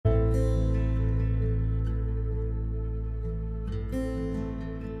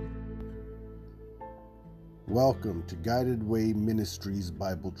Welcome to Guided Way Ministries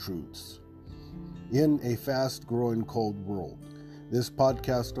Bible Truths. In a fast-growing cold world, this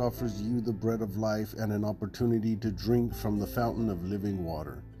podcast offers you the bread of life and an opportunity to drink from the fountain of living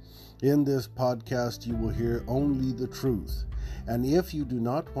water. In this podcast, you will hear only the truth, and if you do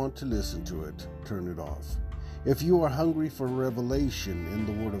not want to listen to it, turn it off. If you are hungry for revelation in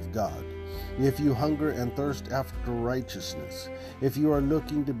the Word of God, if you hunger and thirst after righteousness, if you are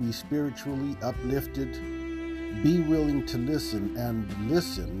looking to be spiritually uplifted, be willing to listen and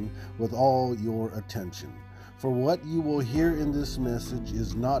listen with all your attention. For what you will hear in this message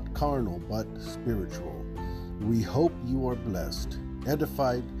is not carnal but spiritual. We hope you are blessed,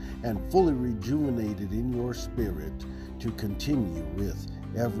 edified, and fully rejuvenated in your spirit to continue with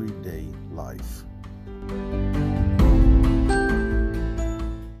everyday life.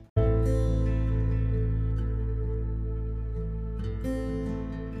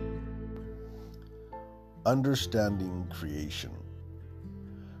 Understanding creation.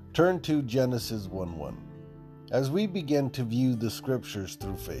 Turn to Genesis 1:1. As we begin to view the scriptures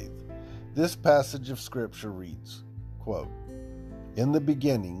through faith, this passage of scripture reads, quote, "In the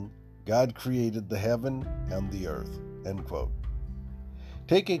beginning, God created the heaven and the earth," end quote.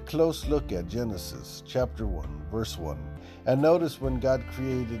 Take a close look at Genesis chapter 1, verse 1, and notice when God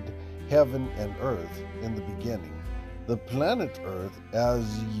created heaven and earth in the beginning. The planet Earth,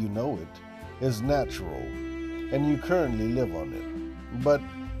 as you know it, is natural, and you currently live on it. But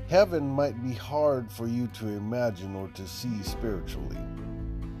heaven might be hard for you to imagine or to see spiritually.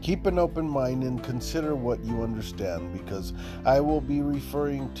 Keep an open mind and consider what you understand, because I will be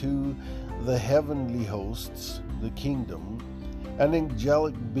referring to the heavenly hosts, the kingdom, and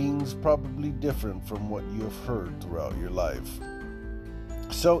angelic beings probably different from what you have heard throughout your life.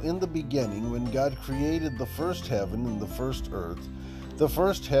 So in the beginning, when God created the first heaven and the first earth, the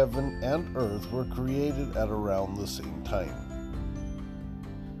first heaven and earth were created at around the same time.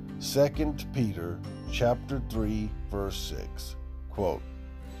 2 Peter chapter 3, verse 6, quote,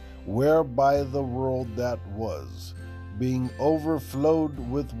 "Whereby the world that was, being overflowed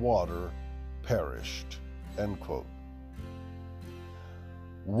with water, perished," end quote.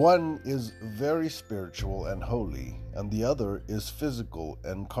 One is very spiritual and holy, and the other is physical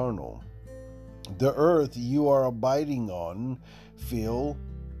and carnal. The earth you are abiding on, feel,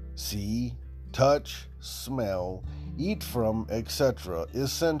 see, touch, smell, eat from, etc.,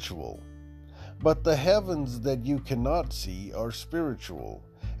 is sensual. But the heavens that you cannot see are spiritual.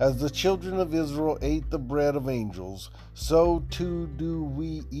 As the children of Israel ate the bread of angels, so too do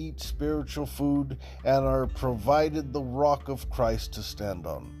we eat spiritual food and are provided the rock of Christ to stand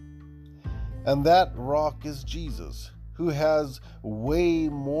on. And that rock is Jesus, who has way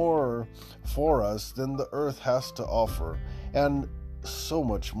more for us than the earth has to offer, and so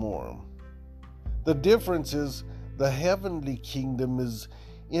much more. The difference is the heavenly kingdom is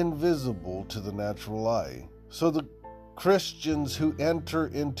invisible to the natural eye. So the Christians who enter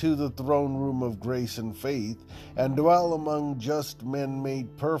into the throne room of grace and faith and dwell among just men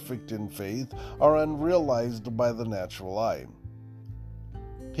made perfect in faith are unrealized by the natural eye.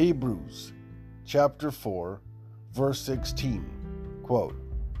 Hebrews chapter 4, verse 16, quote,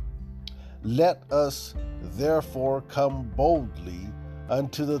 "Let us therefore come boldly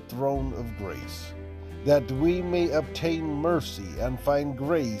unto the throne of grace, that we may obtain mercy and find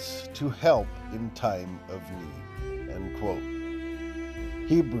grace to help in time of need," end quote.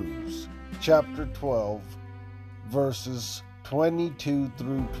 Hebrews chapter 12, verses 22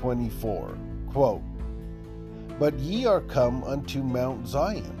 through 24, quote, "But ye are come unto Mount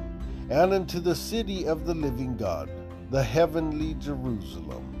Zion, and unto the city of the living God, the heavenly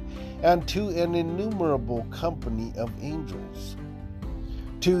Jerusalem, and to an innumerable company of angels,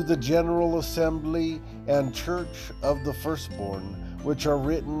 to the general assembly and church of the firstborn, which are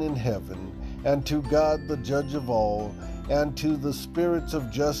written in heaven, and to God the judge of all, and to the spirits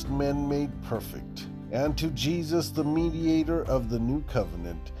of just men made perfect, and to Jesus the mediator of the new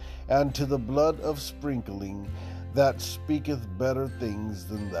covenant, and to the blood of sprinkling that speaketh better things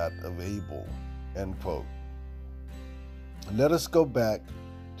than that of Abel," end quote. Let us go back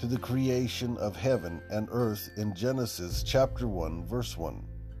to the creation of heaven and earth in Genesis chapter 1, verse 1.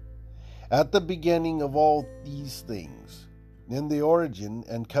 "At the beginning of all these things, in the origin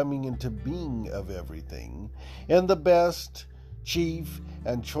and coming into being of everything, in the best, chief,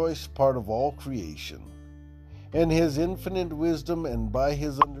 and choice part of all creation, in his infinite wisdom and by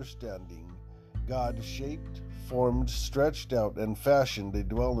his understanding, God shaped, formed, stretched out, and fashioned a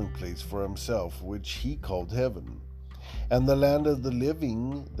dwelling place for himself, which he called heaven. And the land of the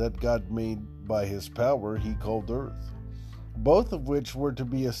living that God made by his power he called earth. both of which were to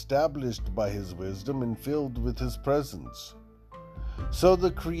be established by his wisdom and filled with his presence. So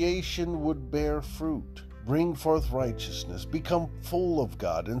the creation would bear fruit, bring forth righteousness, become full of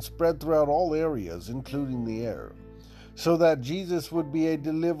God, and spread throughout all areas, including the air, so that Jesus would be a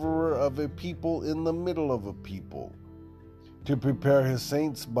deliverer of a people in the middle of a people, to prepare his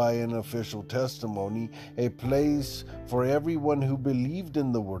saints by an official testimony, a place for everyone who believed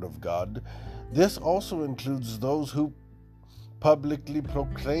in the Word of God. This also includes those who publicly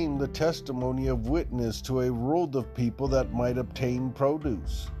proclaim the testimony of witness to a world of people that might obtain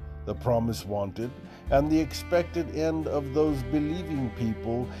produce, the promise wanted, and the expected end of those believing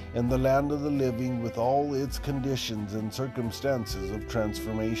people in the land of the living with all its conditions and circumstances of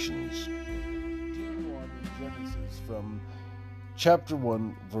transformations. Genesis from chapter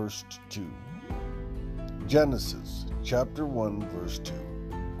 1, verse 2. Genesis chapter 1, verse 2.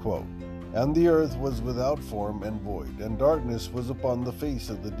 Quote, "And the earth was without form and void, and darkness was upon the face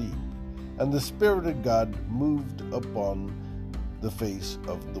of the deep, and the Spirit of God moved upon the face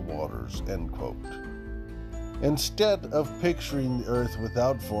of the waters." End quote. Instead of picturing the earth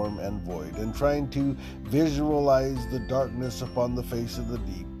without form and void and trying to visualize the darkness upon the face of the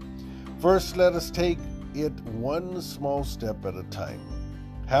deep, first let us take it one small step at a time.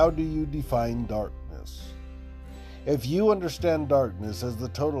 How do you define darkness? If you understand darkness as the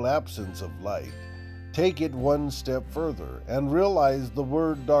total absence of light, take it one step further and realize the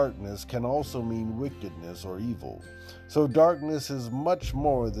word darkness can also mean wickedness or evil. So darkness is much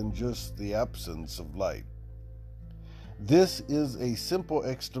more than just the absence of light. This is a simple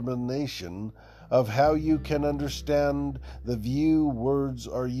explanation of how you can understand the view words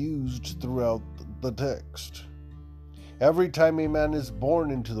are used throughout the text. Every time a man is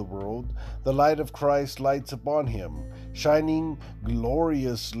born into the world, the light of Christ lights upon him, shining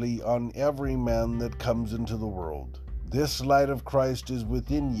gloriously on every man that comes into the world. This light of Christ is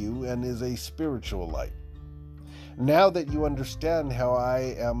within you and is a spiritual light. Now that you understand how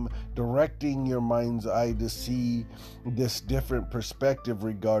I am directing your mind's eye to see this different perspective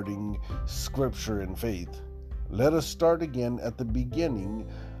regarding Scripture and faith, let us start again at the beginning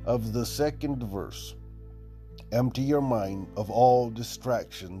of the second verse. Empty your mind of all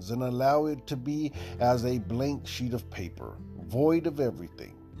distractions and allow it to be as a blank sheet of paper, void of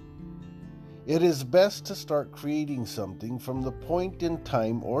everything. It is best to start creating something from the point in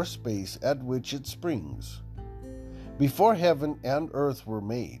time or space at which it springs. Before heaven and earth were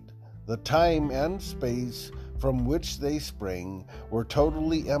made, the time and space from which they sprang were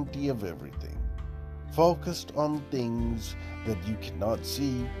totally empty of everything, focused on things that you cannot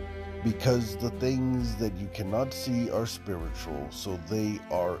see, because the things that you cannot see are spiritual, so they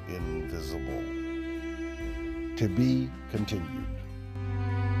are invisible. To be continued.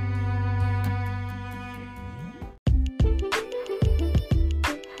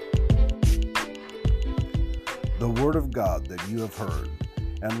 The Word of God that you have heard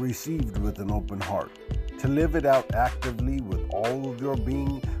and received with an open heart, to live it out actively with all of your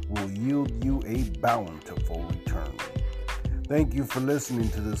being, will yield you a bountiful return. Thank you for listening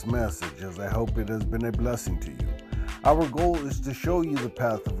to this message, as I hope it has been a blessing to you. Our goal is to show you the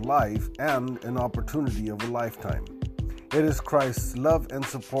path of life and an opportunity of a lifetime. It is Christ's love and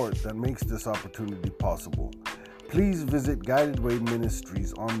support that makes this opportunity possible. Please visit Guided Way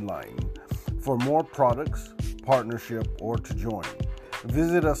Ministries online for more products, partnership, or to join.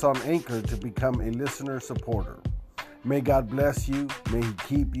 Visit us on Anchor to become a listener supporter. May God bless you, may He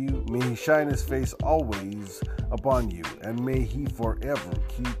keep you, may He shine His face always upon you, and may He forever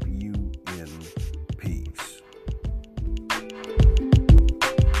keep you